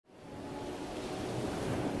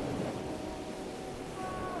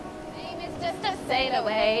just a sail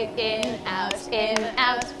away, in,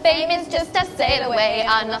 out, fame is just a sail away,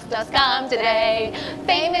 our nostos come today.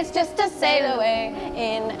 Fame is just a sail away,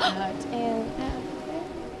 in, out,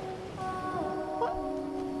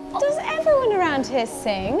 What? Does everyone around here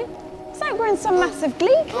sing? It's like we're in some massive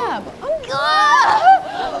glee club. Look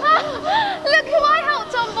who I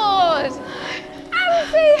helped on board.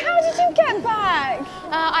 Amphi, how did you get back?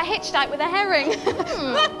 I hitchhiked with a herring.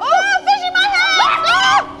 Oh, fish in my hand!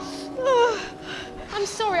 I'm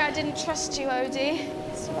sorry I didn't trust you, Odie.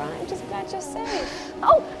 It's all right, I'm just glad you're safe.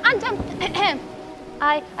 Oh, and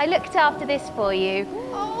I looked after this for you.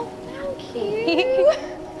 Oh, thank you.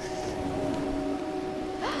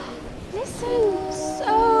 Listen,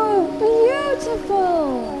 so beautiful.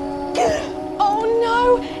 Oh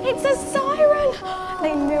no, it's a siren.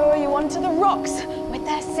 They lure you onto the rocks with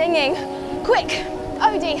their singing. Quick,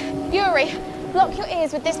 Odie, Yuri, block your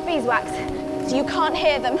ears with this beeswax so you can't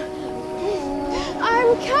hear them.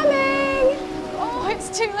 I'm coming. Oh, it's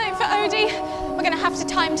too late for Odie. We're gonna have to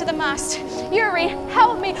tie him to the mast. Yuri,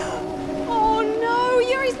 help me. Oh no,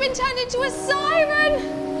 Yuri's been turned into a siren.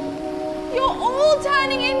 You're all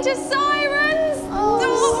turning into sirens. Oh,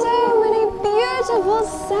 so many beautiful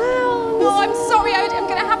sounds. Oh, I'm sorry, Odie. I'm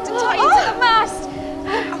gonna have to tie you to the mast.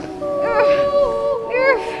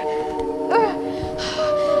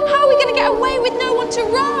 How are we gonna get away with no one to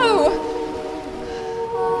row?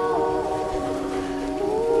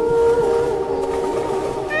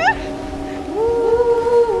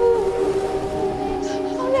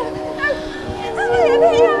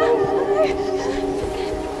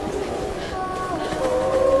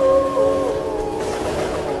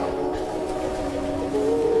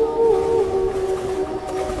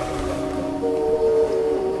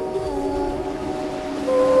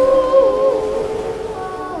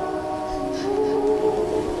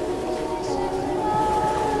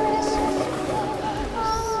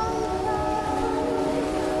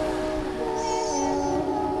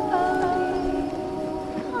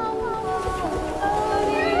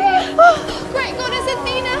 Great goddess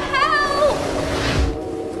Athena, help!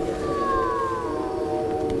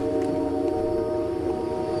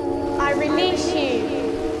 I release you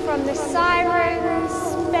from the siren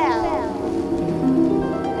spell.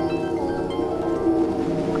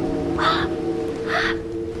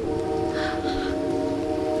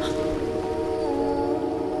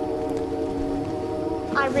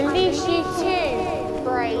 I release you too,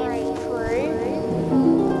 brave crew.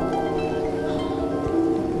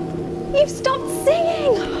 You've stopped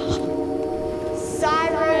singing!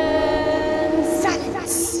 Siren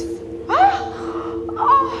silence!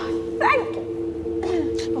 Oh,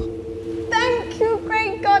 thank you,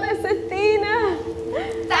 great goddess Athena.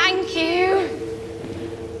 Thank you!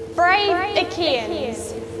 Brave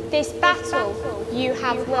Ithacians, this battle you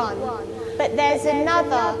have won, but there's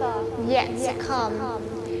another yet to come.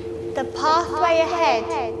 The pathway ahead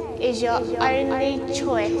is your only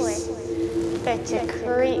choice, but a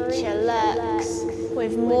creature lurks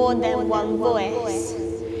with more than one voice.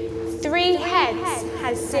 3 heads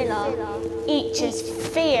has Scylla, each as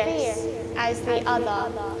fierce as the other.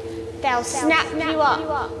 They'll snap you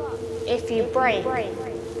up if you break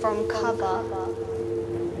from cover.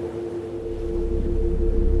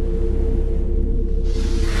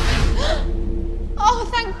 Oh,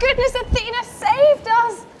 thank goodness Athena saved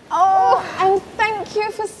us! Oh, and thank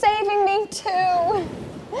you for saving me too.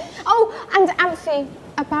 Oh, and Amphi,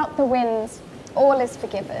 about the winds, all is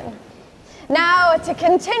forgiven. Now to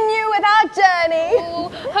continue with our journey.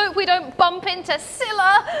 Oh, hope we don't bump into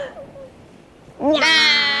Scylla.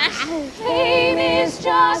 Nah. Fame is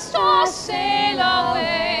just a sail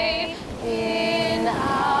away, in,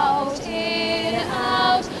 out,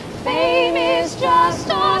 fame is just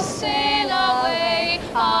a sail away,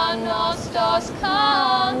 our nostos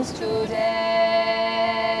comes today.